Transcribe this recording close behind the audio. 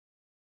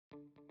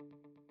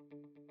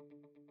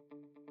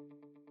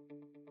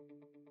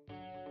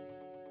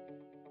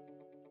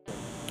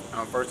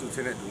I'm First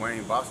Lieutenant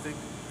Dwayne Bostic,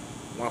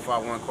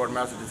 151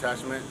 Quartermaster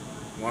Detachment,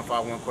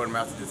 151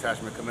 Quartermaster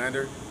Detachment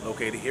Commander,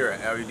 located here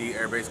at Udeid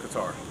Air Base,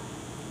 Qatar.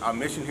 Our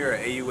mission here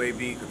at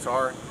AUAB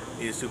Qatar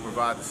is to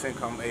provide the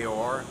CENTCOM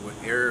AOR with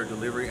air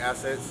delivery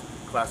assets,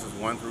 classes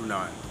 1 through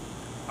 9.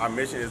 Our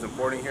mission is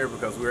important here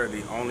because we are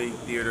the only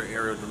theater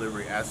aerial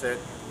delivery asset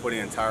for the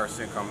entire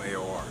CENTCOM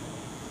AOR.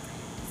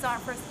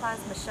 Sergeant First Class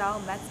Michelle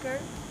Metzger.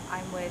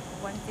 I'm with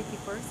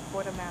 151st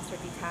Quartermaster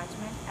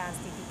Detachment as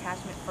the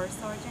Detachment First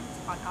Sergeant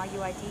on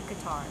Udeid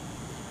Qatar.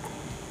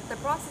 The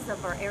process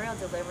of our aerial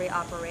delivery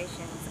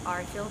operations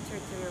are filtered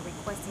through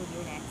requesting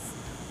units.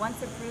 Once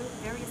approved,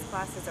 various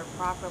classes are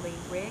properly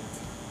rigged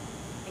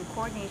and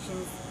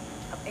coordinations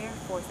of Air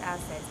Force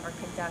assets are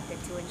conducted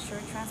to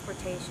ensure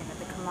transportation of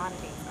the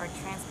commodities are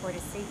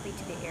transported safely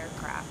to the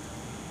aircraft.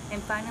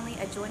 And finally,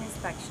 a joint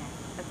inspection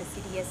of the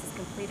CDS is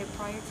completed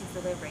prior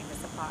to delivering the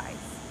supplies.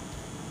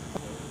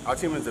 Our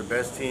team is the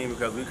best team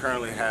because we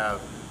currently have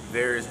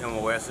various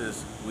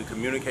MOSs. We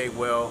communicate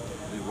well,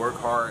 we work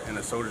hard, and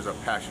the soldiers are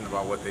passionate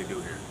about what they do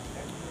here.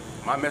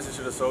 My message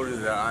to the soldiers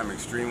is that I'm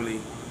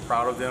extremely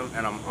proud of them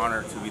and I'm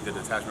honored to be the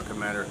detachment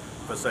commander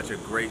for such a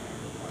great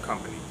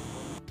company.